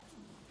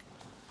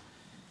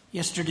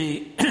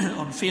Yesterday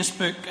on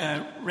Facebook,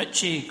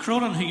 Richie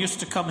Cronin, who used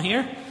to come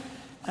here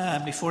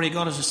before he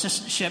got his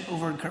assistantship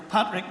over in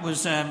Kirkpatrick,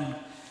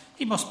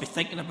 he must be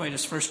thinking about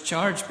his first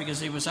charge, because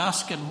he was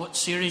asking what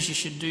series you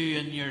should do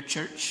in your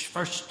church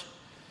first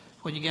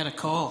when you get a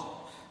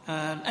call.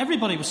 And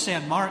everybody was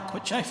saying Mark,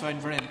 which I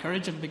found very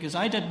encouraging, because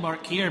I did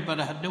Mark here, but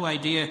I had no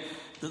idea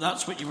that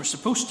that's what you were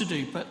supposed to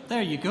do. But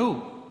there you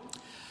go.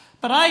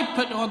 But I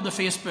put on the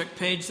Facebook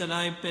page that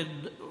I've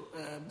been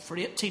for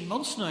 18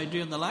 months now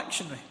doing the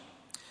lectionary.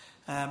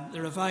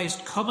 The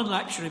revised common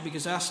lectionary,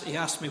 because he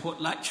asked me what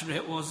lectionary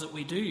it was that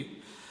we do.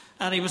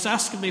 And he was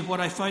asking me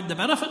what I found the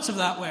benefits of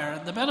that were.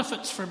 And the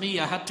benefits for me,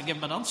 I had to give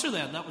him an answer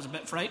then. That was a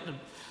bit frightening.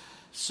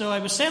 So I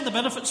was saying the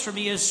benefits for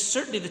me is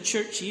certainly the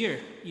church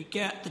year. You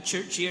get the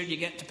church year and you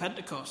get to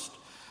Pentecost.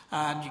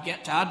 And you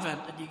get to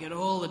Advent and you get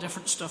all the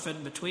different stuff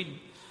in between.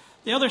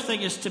 The other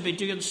thing is to be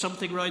doing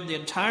something around the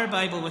entire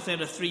Bible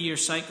within a 3-year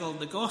cycle,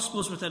 the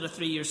Gospels within a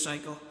 3-year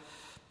cycle,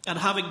 and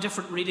having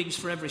different readings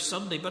for every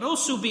Sunday, but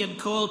also being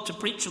called to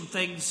preach on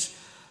things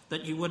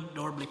that you wouldn't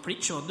normally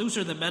preach on. Those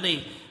are the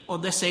many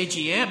on this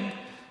AGM.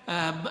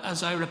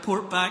 As I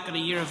report back on a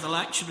year of the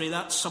lectionary,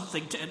 that's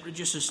something to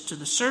introduce us to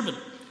the sermon.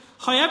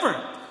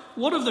 However,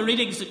 one of the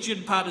readings that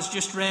June Pat has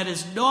just read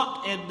is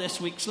not in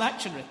this week's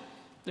lectionary.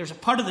 There's a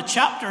part of the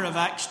chapter of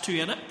Acts 2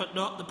 in it, but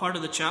not the part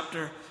of the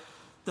chapter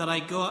that I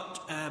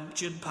got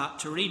June Pat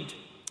to read.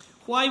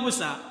 Why was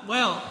that?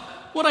 Well,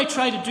 what I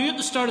try to do at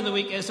the start of the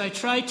week is I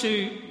try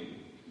to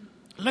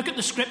look at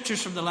the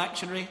scriptures from the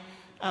lectionary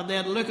and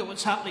then look at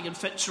what's happening in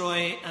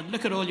Fitzroy and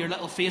look at all your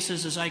little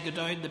faces as I go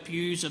down the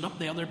pews and up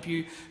the other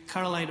pew.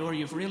 Caroline, or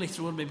you've really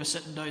thrown me by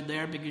sitting down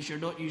there, because you're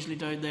not usually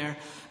down there,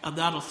 and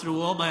that'll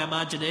throw all my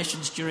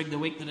imaginations during the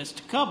week that is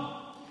to come.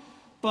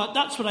 But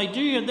that's what I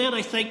do, and then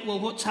I think, well,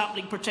 what's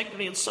happening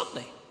particularly on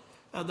Sunday?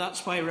 And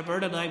that's why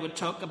Roberta and I would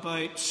talk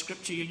about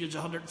Scripture Union's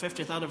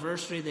 150th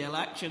anniversary, the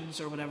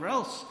elections, or whatever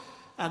else.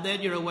 And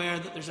then you're aware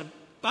that there's a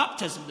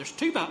baptism, there's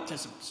 2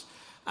 baptisms.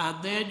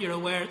 And then you're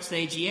aware it's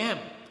the AGM.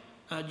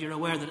 And you're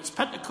aware that it's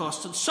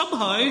Pentecost. And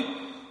somehow,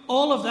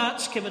 all of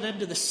that's coming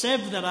into the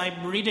sieve that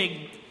I'm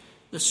reading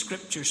the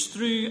Scriptures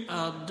through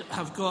and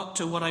have got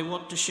to what I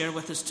want to share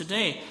with us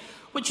today.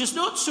 Which is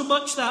not so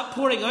much that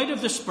pouring out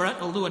of the Spirit,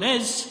 although it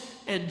is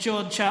in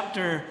John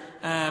chapter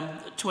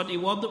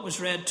 21 that was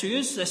read to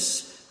us.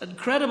 This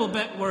incredible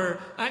bit where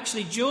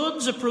actually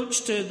John's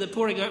approach to the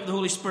pouring out of the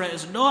Holy Spirit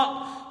is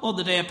not on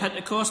the day of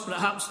Pentecost, but it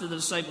happens to the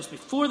disciples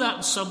before that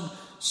in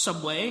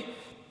some way.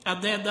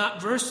 And then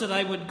that verse that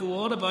I would go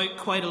on about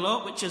quite a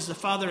lot, which is the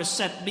Father has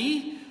sent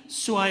me,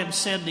 so I am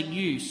sending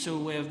you. So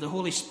we have the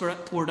Holy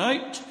Spirit poured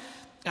out,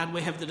 and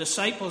we have the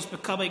disciples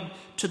becoming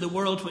to the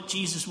world what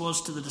Jesus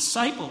was to the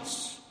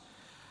disciples.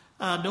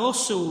 And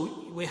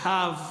also we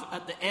have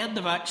at the end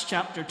of Acts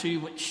chapter 2,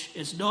 which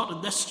is not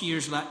in this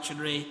year's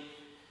lectionary,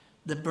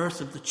 the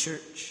birth of the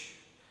church.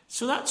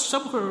 So that's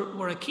somewhere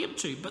where I came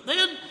to. But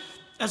then,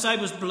 as I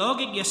was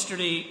blogging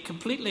yesterday,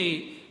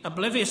 completely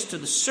oblivious to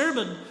the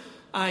sermon,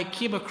 I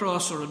came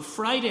across, or on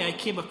Friday, I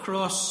came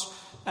across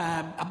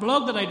a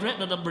blog that I'd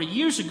written a number of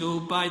years ago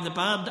by the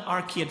band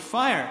Arcade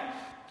Fire,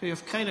 who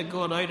have kind of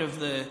gone out of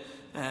the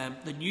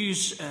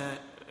news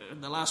in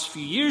the last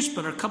few years,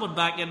 but are coming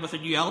back in with a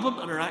new album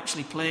and are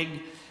actually playing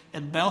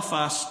in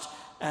Belfast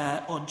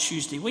on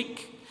Tuesday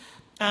week.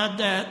 And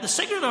the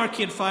singer in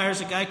Arcade Fire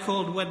is a guy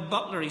called Win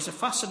Butler. He's a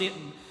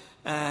fascinating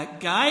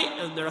guy,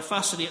 and they're a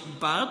fascinating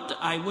band.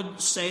 I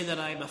wouldn't say that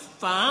I'm a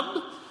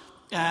fan.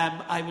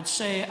 I would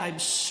say I'm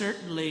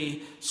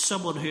certainly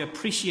someone who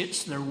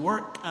appreciates their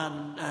work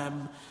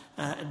and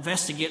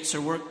investigates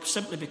their work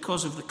simply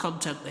because of the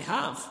content they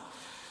have.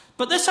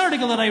 But this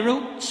article that I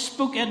wrote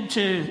spoke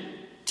into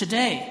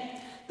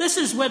today. This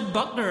is Win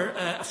Butler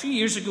a few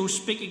years ago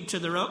speaking to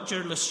the rock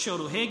journalist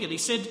Sean O'Hagan. He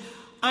said,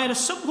 I had a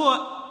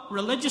somewhat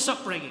religious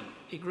upbringing.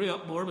 He grew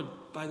up Mormon,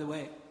 by the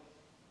way.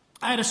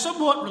 I had a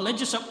somewhat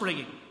religious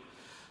upbringing.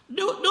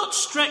 No, not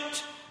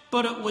strict,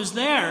 but it was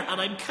there, and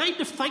I'm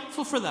kind of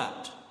thankful for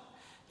that.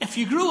 If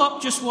you grew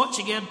up just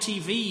watching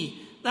MTV,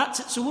 that's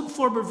its own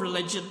form of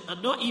religion,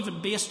 and not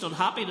even based on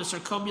happiness or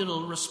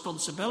communal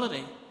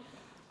responsibility.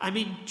 I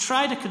mean,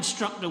 try to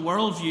construct a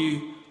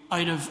worldview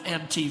out of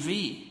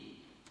MTV.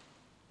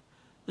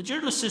 The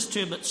journalist says to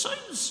him, it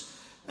sounds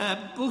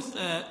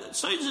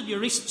sounds in your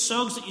recent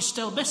songs that you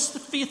still miss the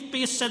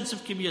faith-based sense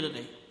of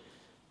community.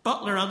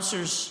 Butler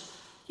answers,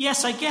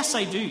 yes, I guess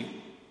I do.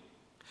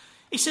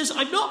 He says,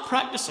 I'm not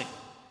practicing.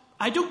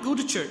 I don't go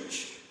to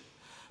church.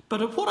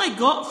 But what I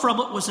got from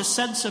it was a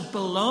sense of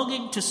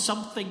belonging to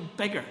something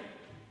bigger.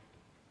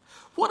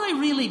 What I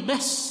really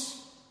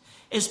miss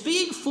is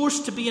being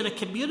forced to be in a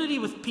community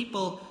with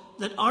people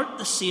that aren't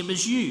the same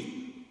as you.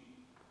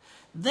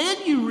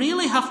 Then you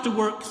really have to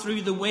work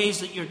through the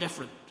ways that you're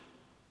different.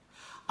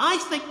 I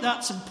think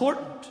that's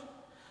important,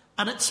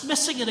 and it's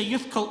missing in a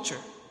youth culture.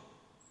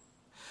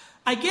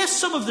 I guess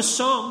some of the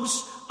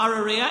songs are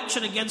a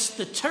reaction against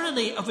the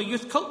tyranny of a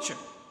youth culture,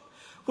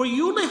 where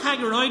you only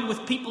hang around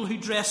with people who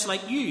dress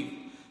like you,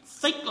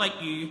 think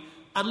like you,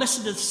 and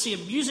listen to the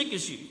same music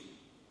as you.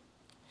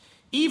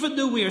 Even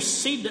though we are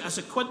seen as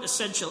a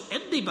quintessential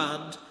indie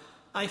band,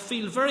 I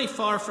feel very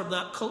far from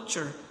that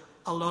culture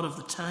a lot of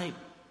the time.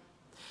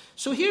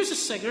 So here's a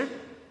singer,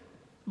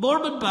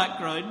 Mormon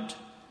background,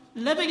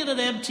 living in an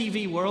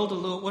MTV world,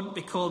 although it wouldn't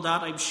be called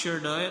that, I'm sure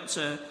now. It's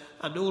an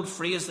old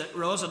phrase that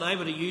Roz and I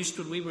would have used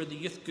when we were the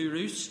youth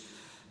gurus.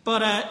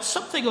 But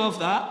something of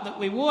that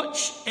we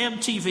watch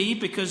MTV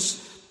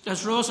because,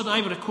 as Roz and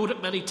I would have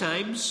quoted many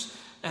times,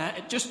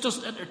 it just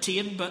doesn't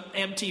entertain, but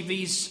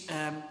MTV's,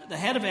 the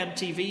head of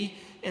MTV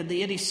in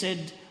the 80s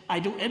said, I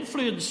don't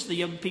influence the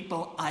young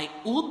people, I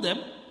own them.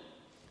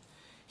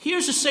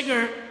 Here's a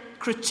singer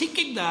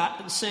critiquing that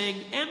and saying,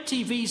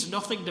 MTV's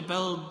nothing to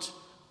build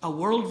a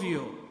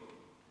worldview on.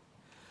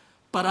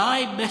 But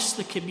I miss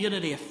the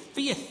community of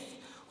faith.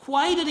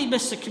 Why did he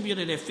miss the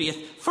community of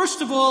faith?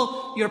 First of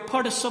all, you're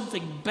part of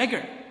something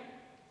bigger.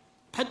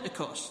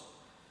 Pentecost.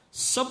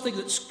 Something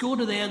that's going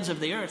to the ends of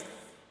the earth.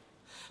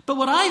 But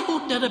what I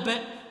honed in a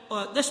bit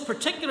this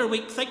particular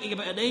week, thinking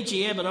about an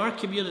AGM in our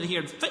community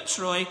here in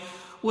Fitzroy,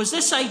 was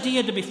this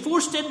idea to be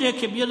forced into a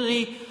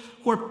community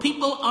where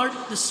people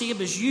aren't the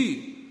same as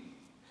you.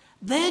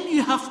 Then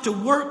you have to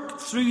work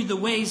through the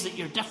ways that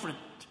you're different.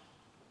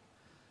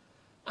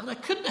 And I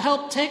couldn't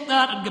help take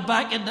that and go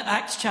back into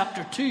Acts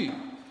chapter 2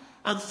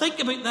 and think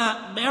about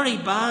that merry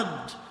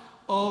band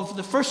of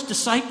the first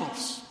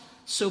disciples.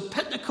 So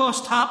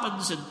Pentecost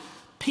happens and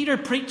Peter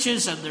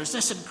preaches, and there's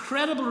this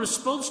incredible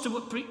response to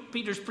what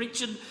Peter's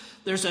preaching.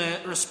 There's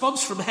a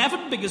response from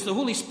heaven because the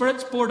Holy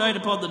Spirit's poured out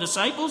upon the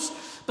disciples,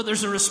 but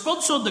there's a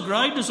response on the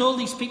ground as all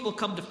these people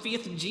come to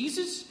faith in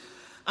Jesus.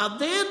 And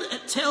then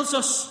it tells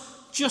us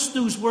just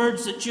those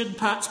words that June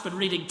Pat's been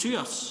reading to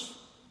us.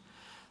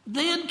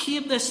 Then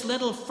came this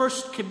little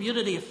first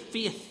community of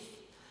faith.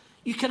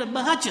 You can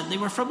imagine they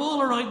were from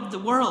all around the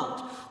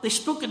world. They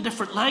spoke in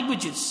different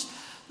languages.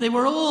 They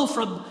were all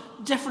from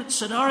different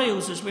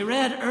scenarios, as we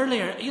read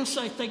earlier. Ilse,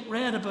 I think,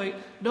 read about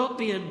not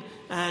being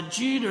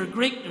Jew nor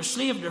Greek nor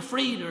slave nor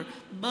free nor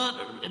man.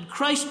 In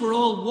Christ we're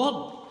all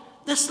one.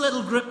 This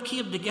little group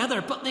came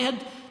together, but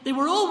they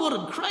were all one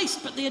in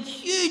Christ, but they had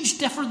huge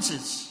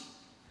differences.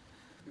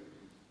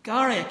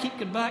 Gary, I keep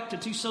going back to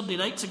 2 Sunday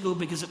nights ago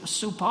because it was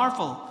so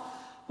powerful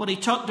when he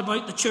talked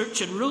about the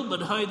church in Rome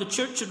and how the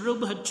church in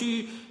Rome had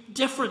 2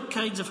 different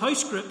kinds of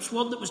house groups,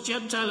 one that was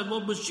Gentile and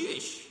one was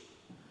Jewish.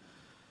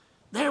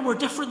 There were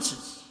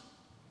differences.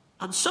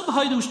 And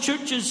somehow those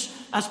churches,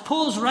 as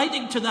Paul's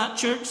writing to that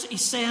church,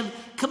 he's saying,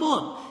 come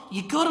on,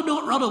 you got to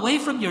not run away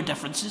from your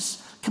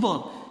differences. Come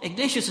on,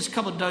 Ignatius is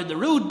coming down the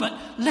road, but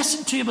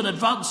listen to him in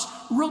advance.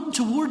 Run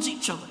towards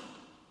each other.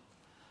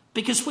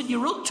 Because when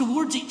you run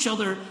towards each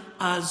other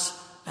as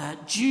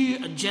Jew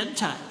and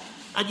Gentile,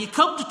 and you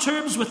come to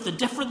terms with the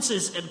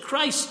differences in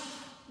Christ,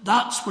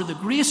 that's where the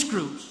grace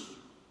grows.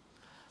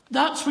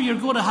 That's where you're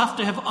going to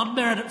have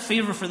unmerited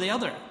favour for the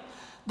other.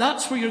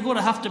 That's where you're going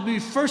to have to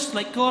move first,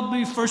 like God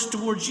moved first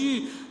towards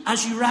you,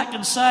 as you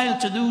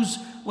reconcile to those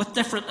with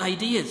different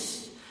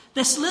ideas.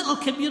 This little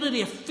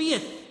community of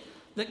faith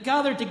that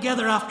gathered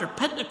together after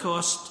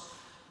Pentecost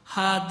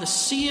had the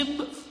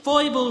same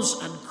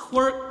foibles and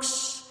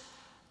quirks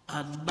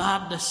and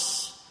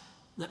madness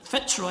that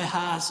Fitzroy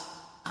has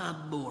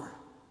and more.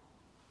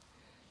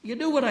 You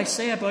know what I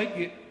say about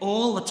you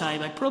all the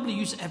time, I probably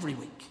use it every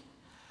week,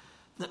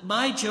 that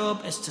my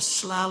job is to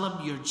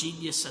slalom your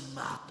genius and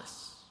madness.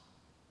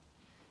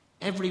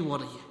 Every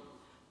one of you.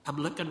 I'm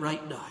looking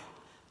right now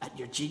at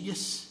your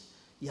genius.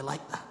 You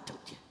like that, don't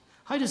you?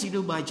 How does he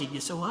know my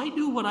genius? Oh, I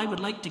know what I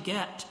would like to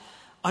get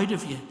out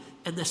of you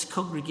in this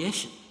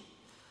congregation.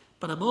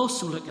 But I'm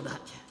also looking at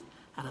you,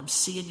 and I'm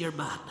seeing your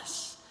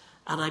madness.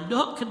 And I'm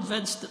not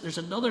convinced that there's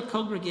another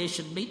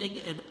congregation meeting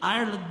in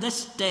Ireland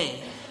this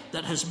day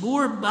that has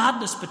more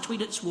madness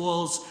between its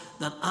walls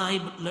than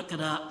I'm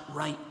looking at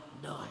right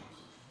now.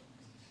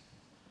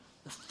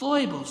 The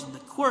foibles and the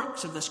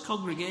quirks of this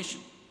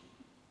congregation.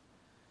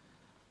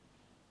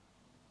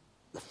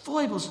 The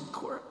foibles and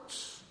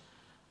quirks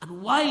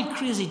and wild,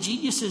 crazy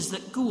geniuses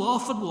that go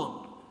off on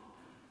one.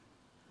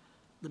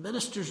 The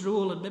minister's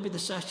role and maybe the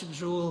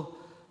session's role,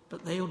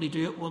 but they only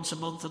do it once a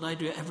month and I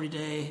do it every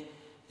day,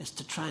 is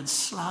to try and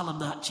slalom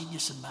that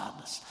genius and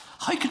madness.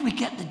 How can we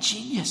get the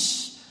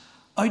genius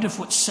out of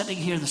what's sitting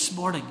here this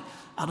morning?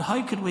 And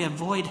how can we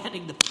avoid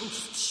hitting the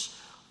posts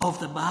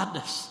of the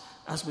madness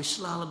as we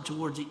slalom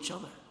towards each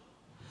other?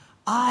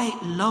 I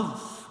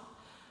love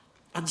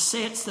and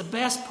say it's the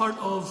best part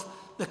of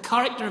the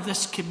character of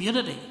this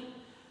community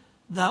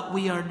that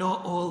we are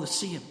not all the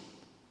same,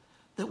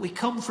 that we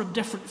come from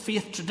different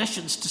faith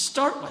traditions to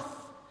start with.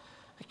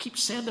 I keep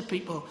saying to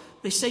people,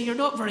 they say, you're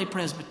not very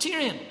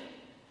Presbyterian.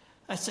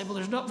 I say, well,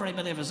 there's not very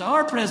many of us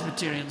are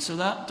Presbyterian, so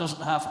that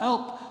doesn't have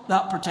help,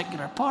 that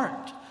particular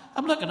part.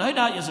 I'm looking out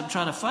at you as I'm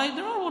trying to find,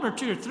 there are 1 or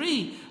 2 or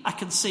 3 I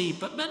can see,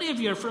 but many of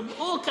you are from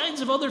all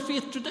kinds of other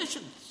faith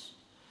traditions.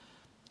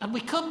 And we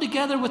come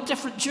together with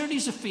different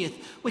journeys of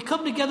faith. We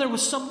come together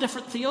with some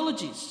different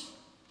theologies.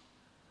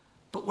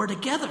 But we're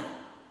together.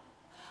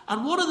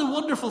 And one of the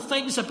wonderful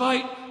things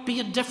about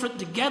being different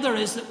together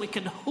is that we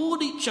can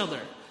hone each other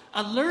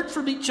and learn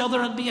from each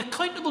other and be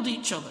accountable to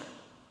each other.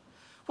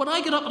 When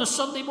I get up on a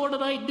Sunday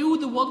morning, I know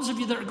the ones of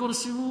you that are going to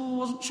say, oh, I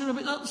wasn't sure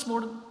about that this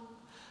morning.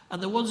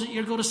 And the ones that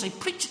you're going to say,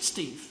 preach it,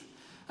 Steve.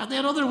 And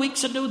then other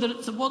weeks I know that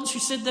it's the ones who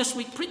said this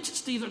week, preach it,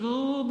 Steve. They're going,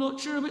 oh, I'm not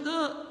sure about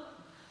that.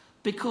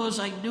 Because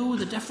I know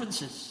the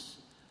differences.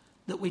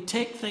 That we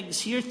take things,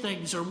 hear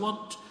things, or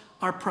want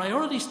our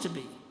priorities to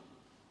be.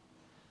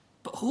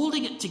 But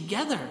holding it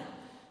together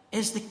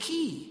is the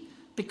key.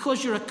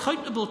 Because you're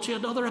accountable to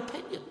another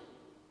opinion.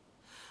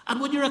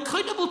 And when you're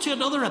accountable to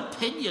another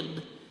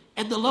opinion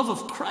in the love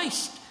of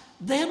Christ,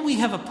 then we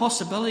have a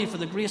possibility for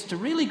the grace to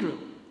really grow.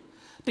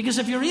 Because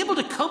if you're able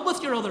to come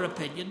with your other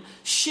opinion,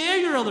 share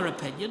your other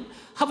opinion,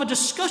 have a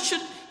discussion,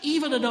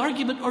 even an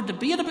argument or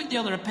debate about the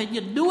other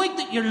opinion, knowing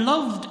that you're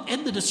loved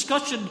in the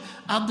discussion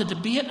and the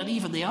debate and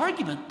even the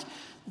argument,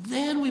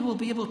 then we will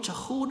be able to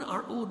hone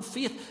our own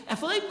faith.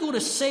 If I'm going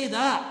to say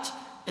that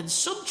in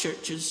some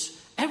churches,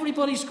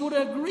 everybody's going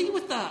to agree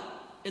with that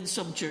in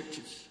some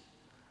churches.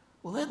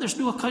 Well, then there's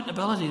no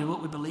accountability to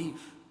what we believe.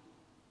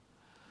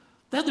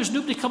 Then there's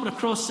nobody coming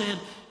across saying,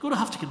 you're going to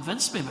have to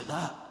convince me about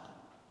that.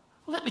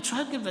 Well, let me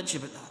try and convince you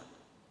about that.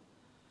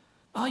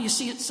 Oh, you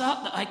see, it's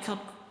that I can.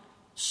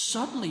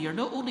 Suddenly, you're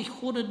not only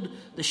honing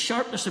the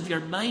sharpness of your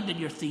mind and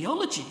your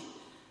theology,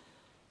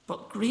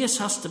 but grace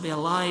has to be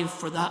alive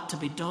for that to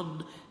be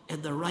done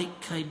in the right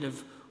kind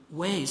of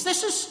ways.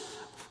 This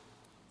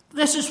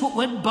is what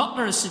Wynne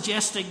Butler is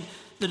suggesting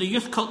that a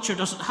youth culture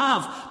doesn't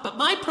have. But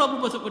my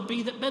problem with it would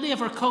be that many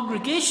of our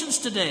congregations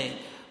today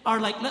are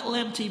like little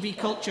MTV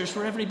cultures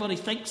where everybody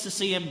thinks the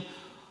same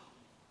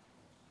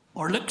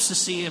or looks the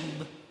same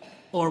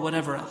or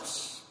whatever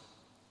else.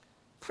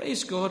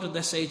 Praise God in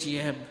this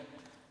AGM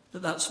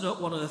that that's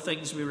not one of the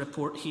things we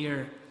report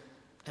here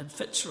in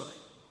Fitzroy.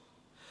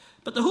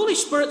 But the Holy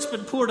Spirit's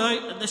been poured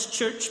out and this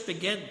church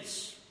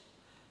begins.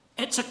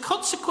 It's a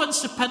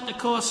consequence of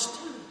Pentecost,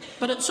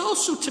 but it's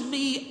also, to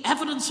me,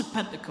 evidence of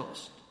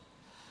Pentecost.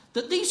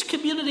 That these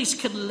communities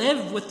can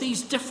live with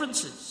these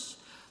differences.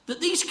 That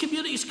these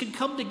communities can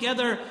come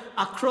together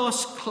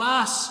across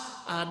class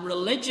and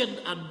religion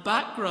and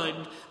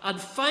background and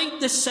find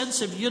this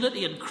sense of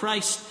unity in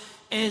Christ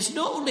is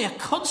not only a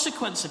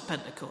consequence of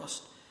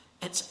Pentecost,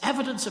 it's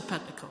evidence of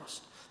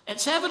Pentecost.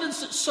 It's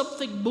evidence that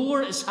something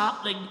more is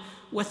happening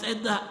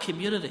within that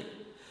community.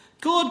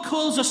 God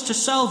calls us to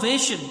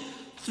salvation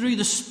through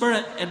the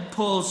Spirit in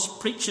Paul's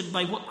preaching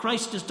by what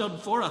Christ has done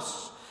for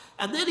us.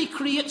 And then he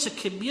creates a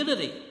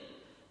community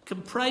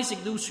comprising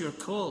those who are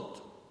called.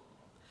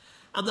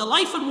 And the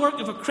life and work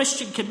of a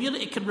Christian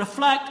community can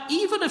reflect,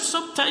 even if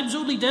sometimes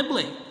only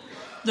dimly,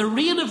 the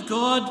reign of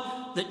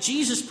God that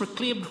Jesus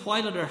proclaimed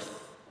while on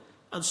earth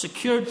and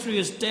secured through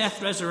his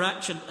death,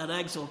 resurrection and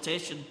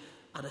exaltation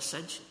and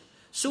ascension.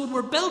 So when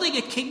we're building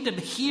a kingdom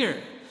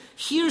here,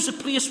 here's a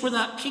place where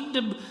that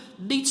kingdom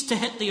needs to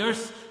hit the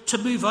earth to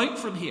move out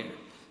from here.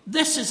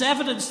 This is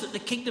evidence that the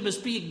kingdom is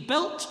being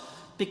built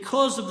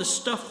because of the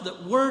stuff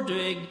that we're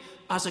doing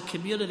as a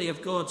community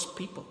of God's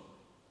people.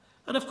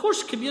 And of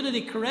course,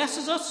 community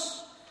caresses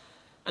us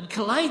and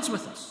collides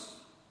with us.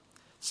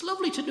 It's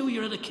lovely to know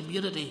you're in a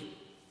community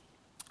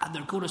and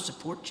they're going to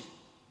support you.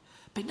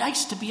 It'd be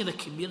nice to be in a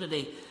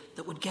community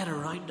that would get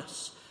around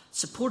us,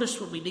 support us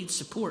when we need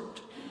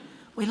support.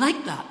 We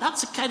like that.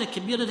 That's the kind of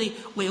community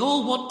we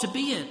all want to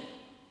be in.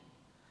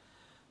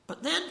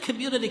 But then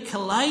community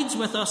collides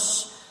with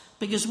us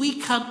because we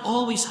can't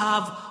always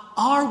have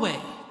our way,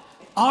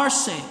 our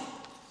say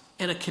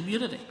in a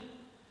community.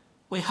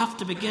 We have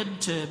to begin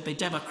to be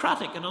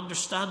democratic and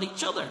understand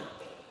each other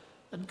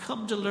and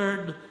come to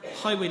learn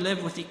how we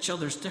live with each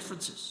other's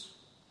differences.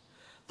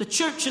 The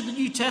church in the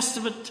New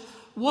Testament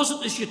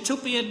wasn't as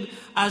utopian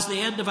as the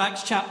end of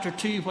Acts chapter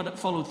 2 when it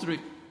followed through.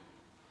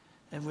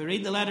 If we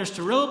read the letters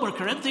to Rome or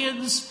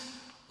Corinthians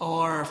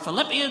or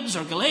Philippians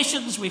or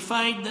Galatians, we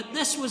find that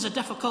this was a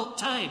difficult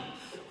time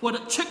when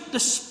it took the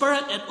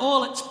Spirit in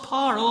all its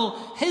power,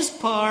 all his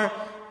power,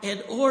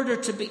 in order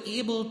to be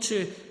able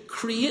to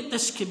create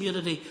this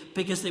community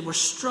because they were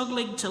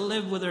struggling to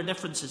live with their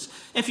differences.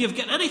 If you've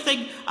got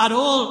anything at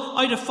all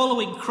out of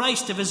following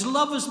Christ, if his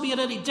love has made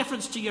any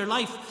difference to your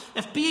life,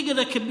 if being in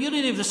a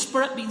community of the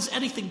Spirit means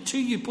anything to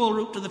you, Paul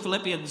wrote to the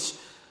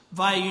Philippians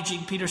via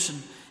Eugene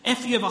Peterson,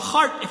 if you have a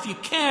heart, if you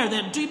care,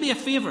 then do me a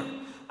favour.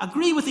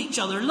 Agree with each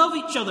other, love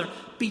each other,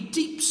 be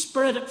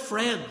deep-spirited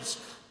friends.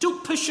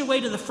 Don't push your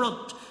way to the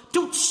front.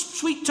 Don't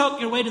sweet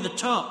talk your way to the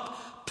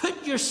top.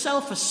 Put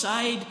yourself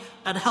aside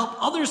and help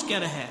others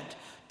get ahead.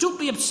 Don't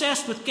be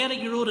obsessed with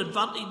getting your own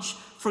advantage.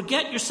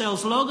 Forget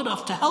yourselves long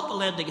enough to help a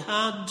lending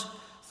hand.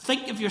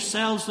 Think of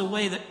yourselves the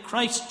way that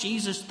Christ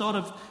Jesus thought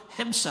of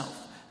himself.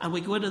 And we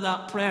go into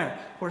that prayer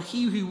where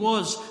he who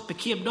was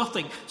became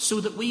nothing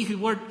so that we who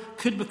weren't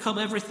could become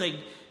everything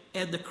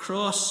in the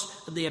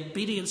cross and the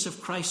obedience of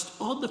Christ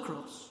on the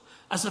cross.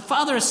 As the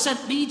Father has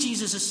sent me,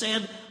 Jesus is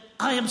saying,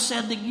 I am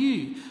sending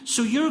you.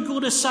 So you're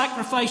going to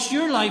sacrifice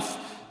your life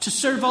to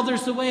serve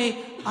others the way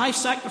I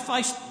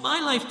sacrificed my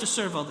life to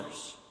serve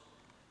others.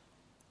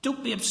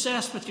 Don't be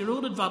obsessed with your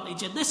own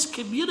advantage. In this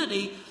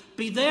community,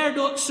 be there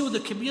not so the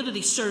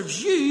community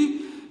serves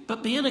you,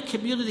 but be in a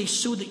community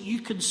so that you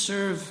can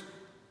serve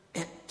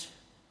it.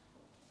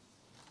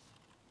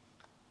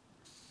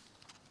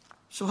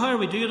 So how are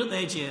we doing at the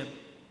AGM?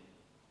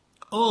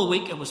 All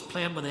week I was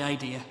playing with the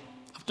idea.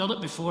 I've done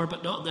it before,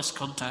 but not in this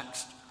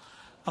context,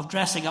 of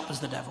dressing up as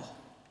the devil.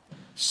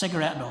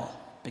 Cigarette and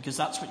all, because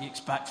that's what you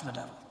expect from the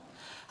devil.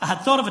 I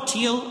had thought of a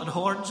tail and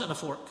horns and a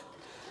fork.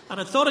 And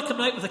I thought of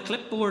coming out with a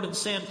clipboard and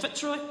saying,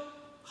 Fitzroy,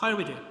 how are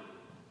we doing?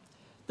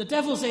 The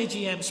devil's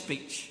AGM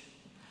speech.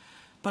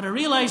 But I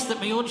realised that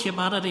my own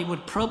humanity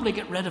would probably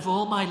get rid of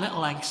all my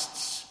little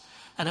angsts,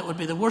 and it would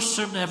be the worst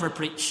sermon ever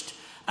preached,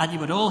 and you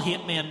would all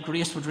hate me, and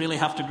grace would really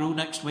have to grow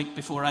next week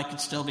before I could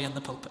still be in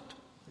the pulpit.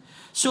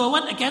 So I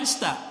went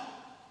against that.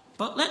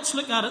 But let's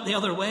look at it the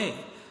other way.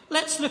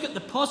 Let's look at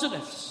the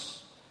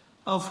positives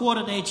of what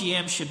an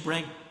AGM should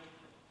bring.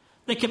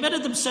 They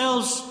committed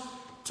themselves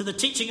to the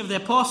teaching of the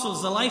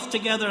apostles, the life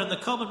together, and the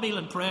common meal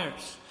and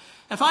prayers.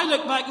 If I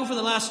look back over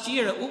the last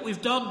year at what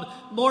we've done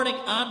morning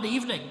and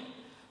evening,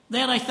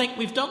 then I think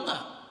we've done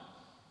that.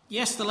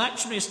 Yes, the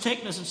lectionary has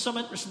taken us in some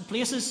interesting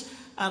places,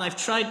 and I've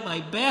tried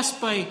my best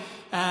by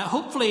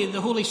hopefully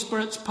the Holy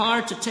Spirit's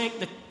power to take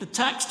the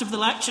text of the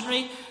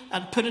lectionary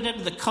and put it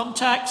into the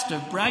context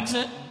of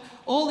Brexit and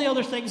all the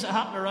other things that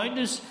happen around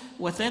us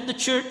within the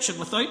church and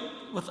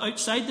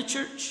outside the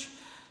church.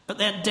 But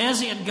then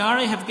Desi and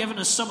Gary have given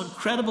us some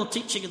incredible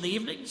teaching in the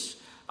evenings.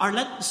 Our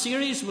Lenten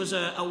series was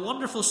a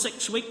wonderful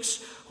 6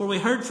 weeks where we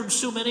heard from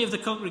so many of the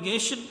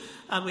congregation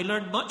and we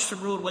learned much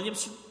from Rowan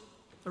Williams.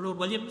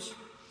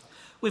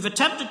 We've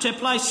attempted to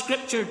apply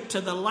Scripture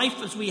to the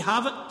life as we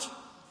have it.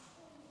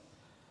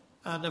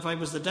 And if I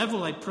was the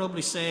devil, I'd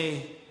probably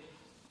say,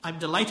 I'm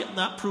delighted in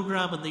that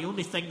programme, and the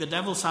only thing the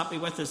devil's happy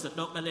with is that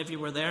not many of you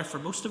were there for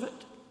most of it.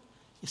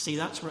 You see,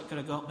 that's where it could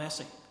have got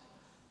messy.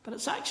 But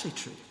it's actually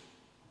true.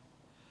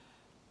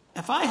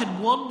 If I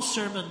had one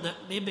sermon that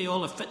maybe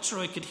all of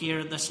Fitzroy could hear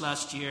in this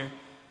last year,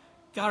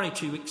 Gary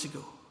 2 weeks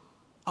ago,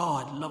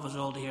 I'd love us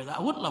all to hear that.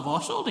 I wouldn't love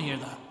us all to hear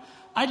that.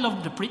 I'd love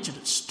him to preach it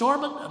at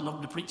Stormont. I'd love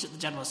him to preach it at the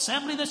General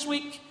Assembly this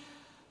week.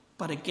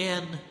 But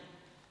again,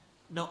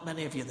 not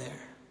many of you there.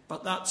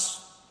 But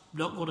that's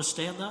not going to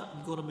stay in that.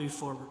 I'm going to move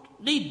forward.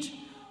 Need.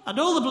 And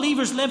all the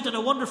believers lived in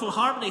a wonderful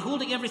harmony,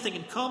 holding everything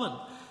in common.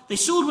 They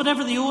sold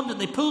whatever they owned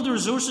and they pooled the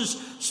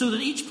resources so that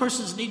each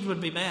person's need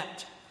would be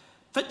met.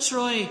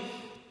 Fitzroy,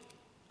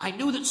 I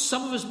know that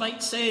some of us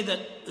might say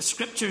that the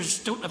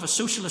Scriptures don't have a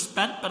socialist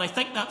bent, but I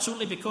think that's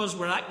only because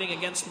we're acting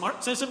against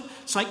Marxism.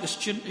 It's like the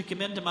student who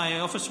came into my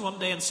office one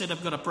day and said,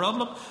 I've got a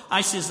problem.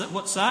 I says,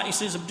 what's that? He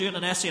says, I'm doing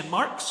an essay on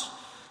Marx.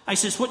 I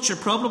says, what's your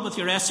problem with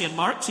your essay on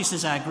Marx? He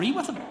says, I agree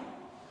with him.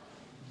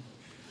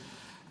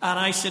 And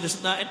I said,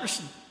 isn't that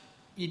interesting?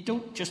 You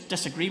don't just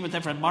disagree with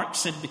everything Marx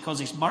said because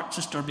he's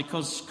Marxist or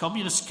because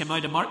communists came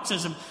out of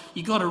Marxism.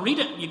 You've got to read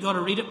it, and you've got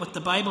to read it with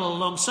the Bible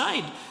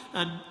alongside.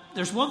 And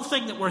there's one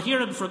thing that we're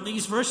hearing from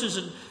these verses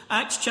in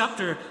Acts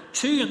chapter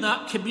 2 in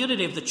that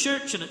community of the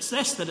church, and it's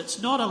this, that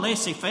it's not a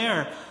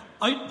laissez-faire,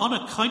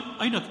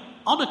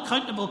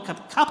 unaccountable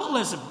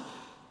capitalism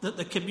that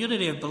the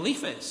community of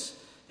belief is.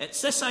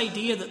 It's this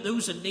idea that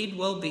those in need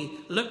will be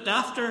looked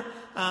after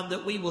and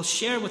that we will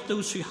share with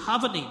those who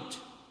have a need.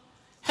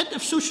 Hint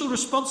of social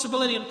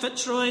responsibility in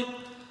Fitzroy,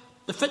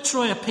 the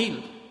Fitzroy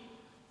appeal.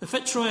 The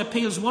Fitzroy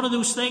appeal is one of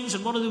those things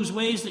and one of those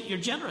ways that you're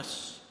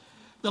generous.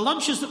 The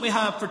lunches that we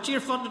have for Tear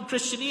Fund and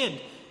Christian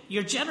Aid,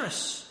 you're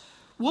generous.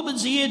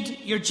 Women's Aid,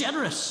 you're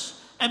generous.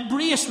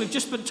 Embrace, we've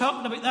just been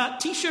talking about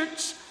that.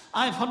 T-shirts,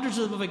 I have hundreds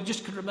of them if I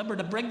just could remember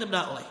to bring them,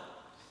 Natalie.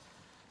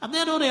 And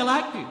then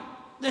Onealaku,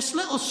 this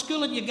little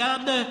school in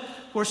Uganda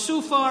where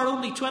so far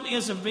only 20 of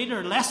us have been,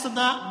 or less than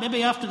that.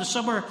 Maybe after the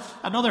summer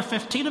another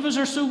 15 of us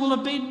or so will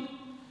have been.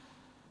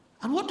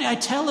 And what do I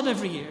tell them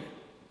every year?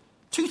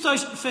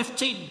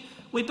 2015,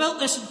 we built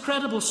this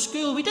incredible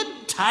school. We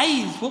didn't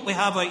tithe what we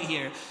have out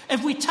here.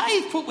 If we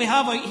tithed what we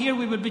have out here,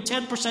 we would be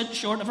 10%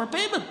 short of our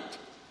payment.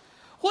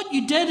 What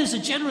you did as a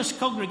generous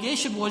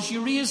congregation was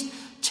you raised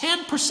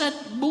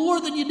 10%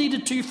 more than you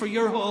needed to for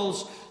your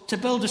halls to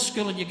build a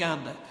school in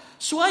Uganda.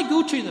 So I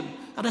go to them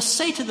and I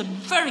say to them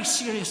very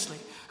seriously,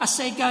 I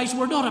say, guys,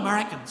 we're not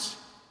Americans.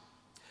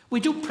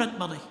 We don't print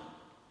money.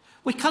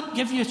 We can't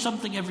give you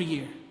something every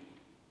year.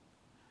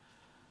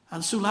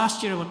 And so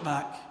last year I went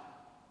back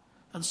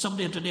and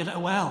somebody had donated a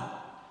well.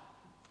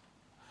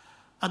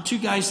 And 2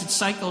 guys had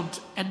cycled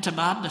into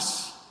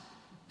Madness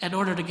in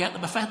order to get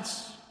them a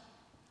fence.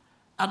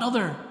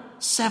 Another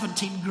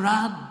 17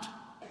 grand.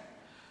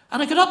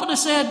 And I got up and I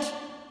said,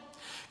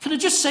 can I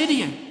just say to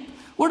you,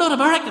 we're not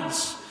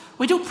Americans.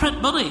 We don't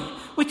print money.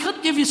 We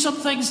can't give you some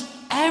things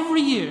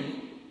every year.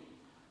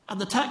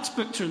 And the tax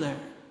books are there.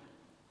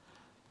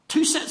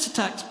 2 sets of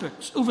tax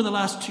books over the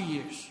last 2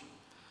 years.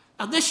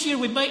 And this year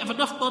we might have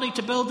enough money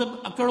to build them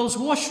a girls'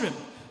 washroom,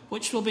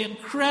 which will be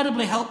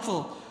incredibly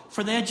helpful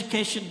for the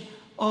education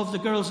of the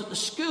girls at the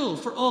school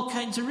for all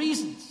kinds of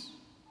reasons.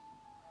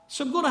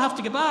 So I'm going to have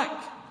to go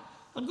back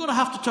I'm going to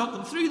have to talk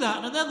them through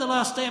that. And then the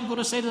last day I'm going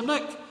to say to them,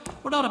 look,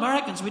 we're not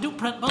Americans. We don't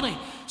print money.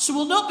 So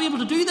we'll not be able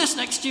to do this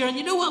next year. And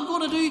you know what I'm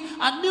going to do?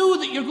 I know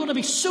that you're going to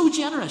be so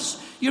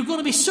generous. You're going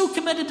to be so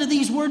committed to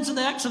these words in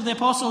the Acts of the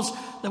Apostles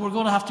that we're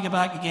going to have to go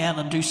back again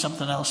and do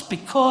something else.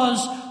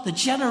 Because the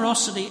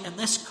generosity in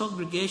this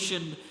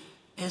congregation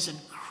is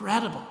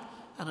incredible.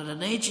 And at an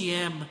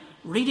AGM,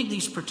 reading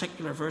these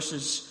particular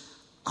verses,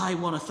 I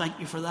want to thank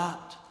you for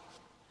that.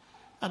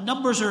 And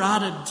numbers are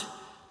added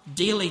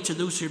daily to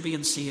those who are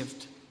being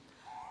saved.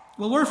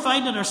 Well, we're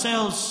finding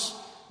ourselves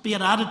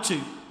being added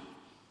to.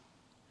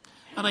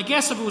 And I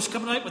guess if I was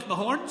coming out with my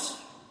horns,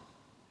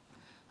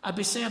 I'd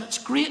be saying it's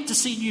great to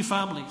see new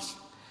families.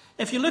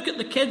 If you look at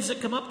the kids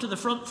that come up to the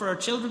front for our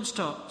children's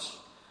talks,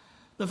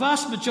 the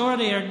vast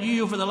majority are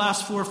new over the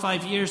last 4 or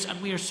 5 years,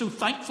 and we are so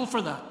thankful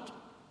for that.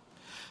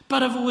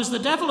 But if it was the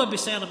devil, I'd be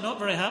saying, I'm not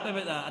very happy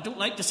about that. I don't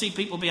like to see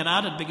people being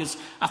added because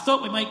I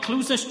thought we might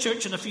close this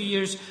church in a few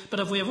years. But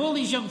if we have all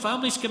these young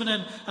families coming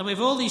in and we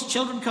have all these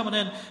children coming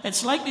in,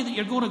 it's likely that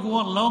you're going to go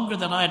on longer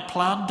than I had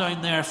planned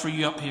down there for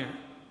you up here.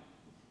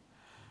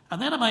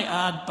 And then I might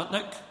add, but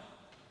look,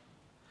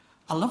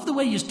 I love the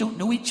way you don't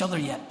know each other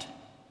yet.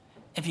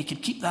 If you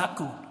could keep that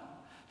going.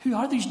 Who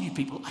are these new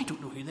people? I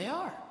don't know who they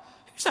are.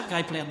 Who's that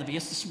guy playing the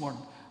bass this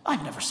morning?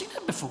 I've never seen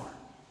him before.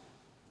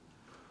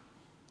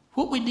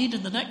 What we need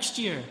in the next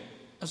year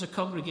as a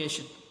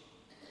congregation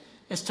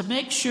is to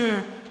make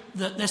sure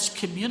that this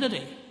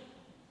community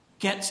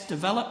gets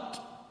developed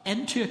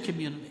into a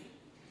community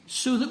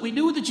so that we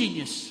know the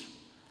genius,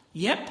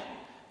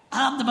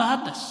 and the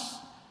madness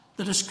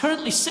that is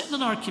currently sitting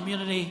in our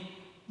community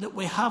that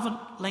we haven't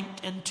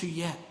linked into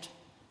yet.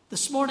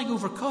 This morning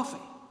over coffee.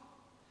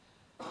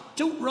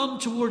 Don't run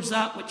towards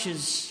that which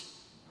is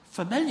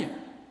familiar.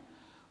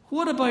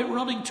 What about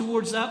running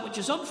towards that which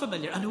is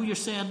unfamiliar? I know you're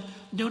saying,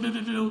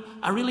 no,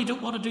 I really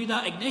don't want to do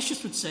that.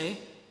 Ignatius would say,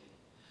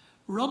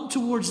 run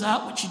towards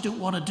that which you don't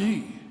want to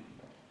do.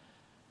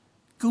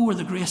 Go where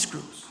the grace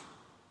grows.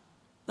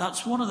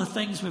 That's one of the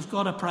things we've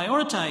got to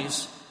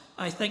prioritise,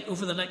 I think,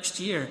 over the next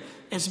year,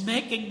 is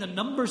making the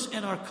numbers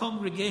in our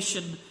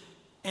congregation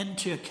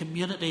into a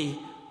community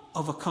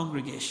of a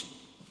congregation.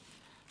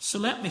 So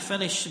let me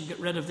finish and get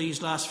rid of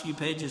these last few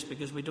pages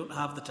because we don't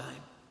have the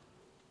time.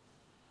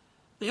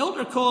 The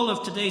altar call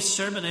of today's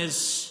sermon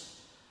is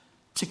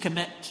to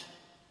commit.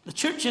 The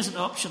church isn't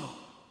optional.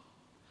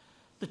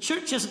 The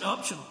church isn't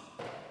optional.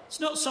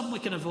 It's not something we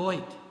can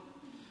avoid.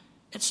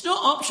 It's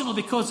not optional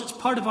because it's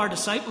part of our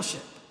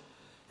discipleship.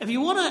 If you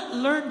want to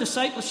learn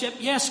discipleship,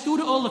 yes, go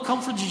to all the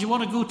conferences you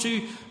want to go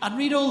to and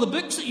read all the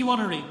books that you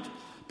want to read.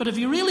 But if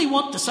you really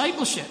want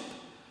discipleship,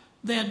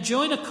 then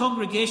join a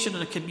congregation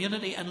and a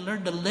community and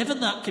learn to live in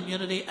that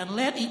community and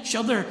let each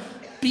other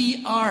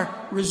be our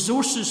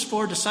resources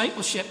for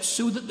discipleship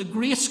so that the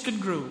grace can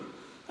grow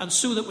and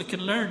so that we can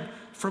learn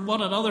from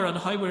one another and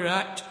how we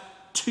react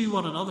to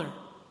one another.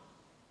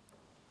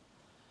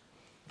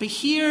 Be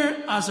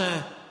here as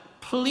a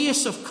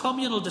place of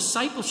communal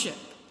discipleship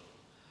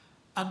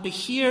and be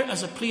here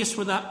as a place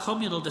where that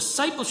communal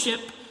discipleship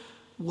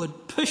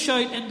would push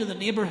out into the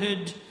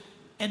neighbourhood,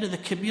 into the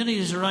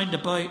communities around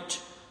about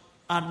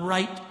and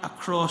right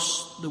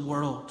across the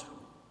world.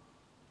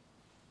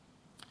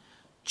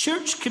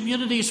 Church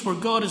communities where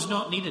God is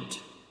not needed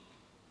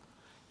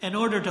in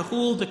order to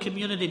hold the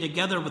community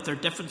together with their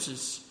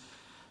differences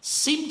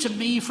seem to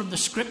me from the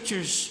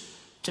scriptures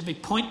to be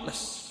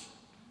pointless.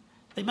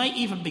 They might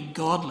even be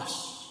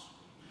godless.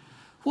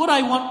 What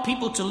I want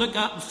people to look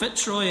at in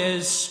Fitzroy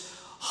is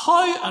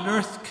how on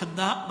earth can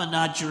that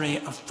menagerie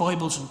of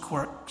foibles and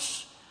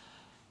quirks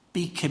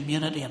be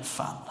community and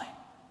family?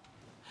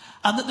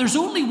 And that there's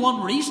only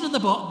one reason in the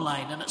bottom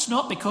line, and it's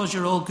not because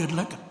you're all good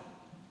looking.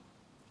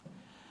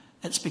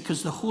 It's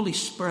because the Holy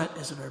Spirit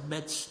is in our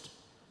midst,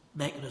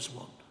 making us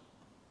one.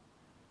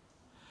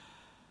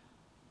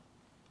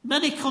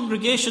 Many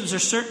congregations are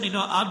certainly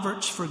not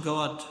adverts for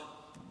God.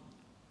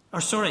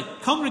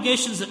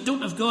 Congregations that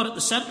don't have God at the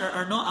centre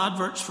are not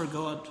adverts for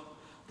God.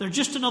 They're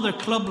just another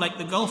club like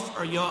the golf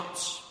or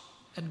yachts.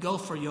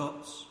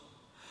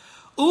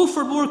 Oh,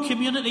 for more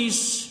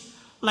communities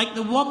like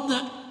the one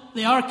that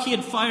the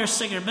Arcade Fire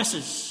singer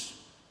misses.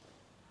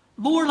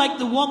 More like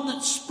the one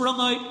that sprung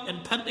out in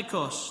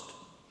Pentecost.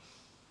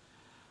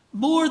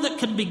 More that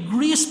can be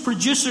grace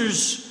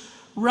producers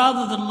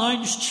rather than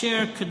lounge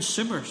chair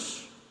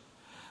consumers.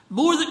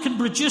 More that can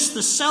produce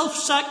the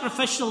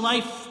self-sacrificial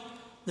life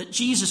that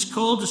Jesus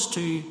called us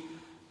to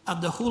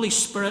and the Holy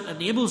Spirit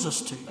enables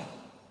us to.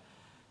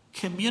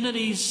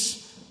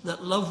 Communities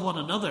that love one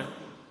another.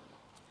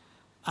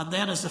 And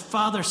then as the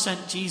Father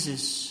sent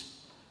Jesus,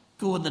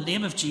 go in the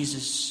name of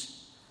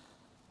Jesus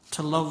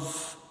to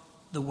love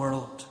the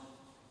world.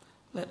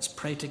 Let's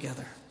pray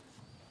together.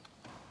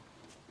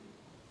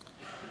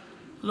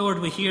 Lord,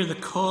 we hear the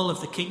call of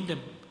the kingdom,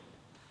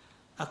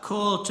 a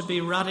call to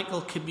be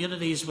radical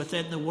communities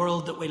within the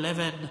world that we live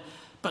in,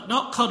 but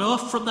not cut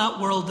off from that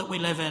world that we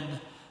live in,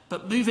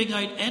 but moving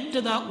out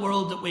into that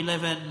world that we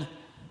live in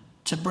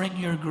to bring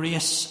your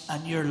grace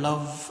and your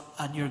love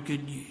and your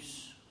good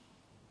news.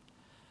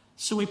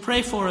 So we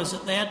pray for us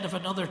at the end of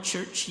another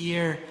church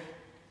year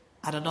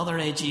at another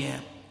AGM.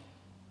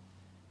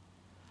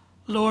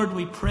 Lord,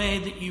 we pray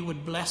that you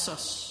would bless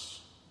us,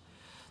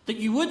 that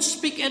you would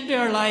speak into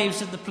our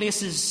lives in the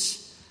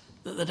places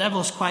that the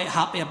devil's quite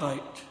happy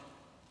about.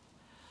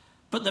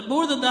 But that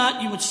more than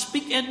that, you would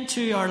speak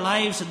into our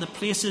lives in the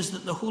places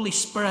that the Holy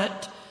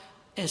Spirit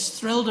is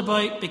thrilled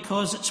about,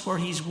 because it's where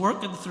he's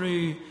working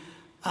through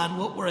and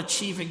what we're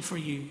achieving for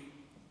you.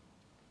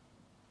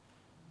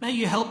 May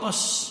you help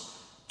us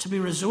to be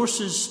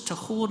resources to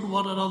hone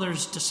one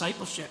another's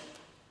discipleship.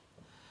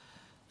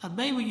 And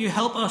may you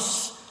help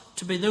us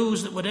to be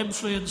those that would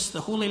influence the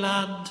Holy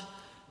Land,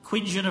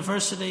 Queen's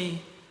University,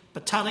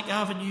 Botanic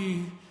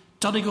Avenue,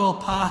 Donegal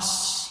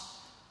Pass,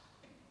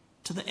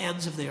 to the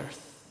ends of the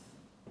earth.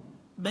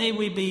 May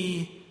we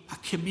be a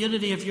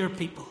community of your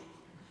people,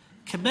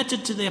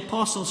 committed to the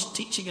apostles'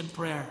 teaching and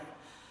prayer,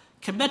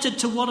 committed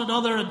to one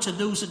another and to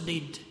those in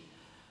need,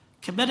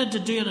 committed to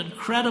doing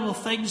incredible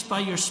things by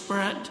your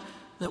Spirit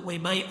that we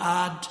might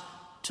add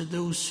to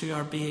those who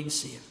are being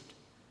saved.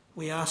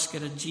 We ask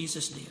it in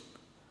Jesus' name.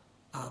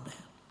 Amen.